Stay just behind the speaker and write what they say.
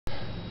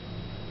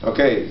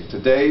Okay,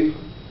 today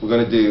we're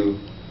going to do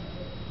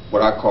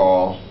what I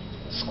call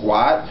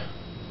squat,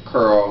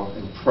 curl,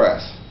 and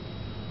press.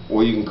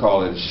 Or you can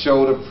call it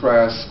shoulder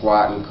press,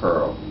 squat, and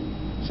curl.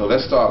 So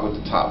let's start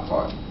with the top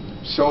part.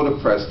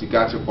 Shoulder press, you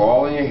got your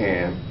ball in your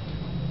hand,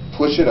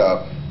 push it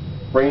up,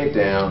 bring it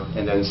down,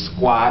 and then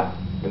squat,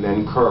 and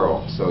then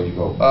curl. So you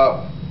go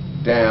up,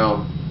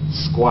 down,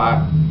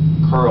 squat,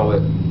 curl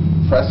it,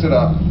 press it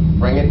up,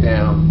 bring it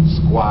down,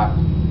 squat,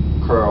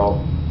 curl,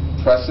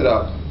 press it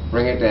up,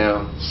 bring it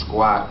down,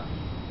 squat,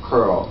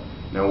 curl.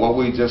 Now what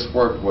we just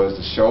worked was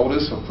the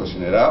shoulders for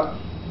pushing it up.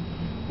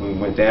 When we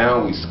went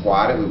down, we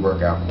squatted, we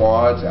worked our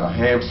quads, our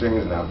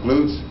hamstrings, and our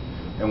glutes.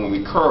 And when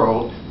we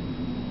curled,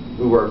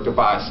 we worked the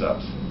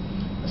biceps.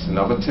 That's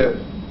another tip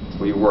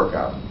for your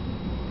workout.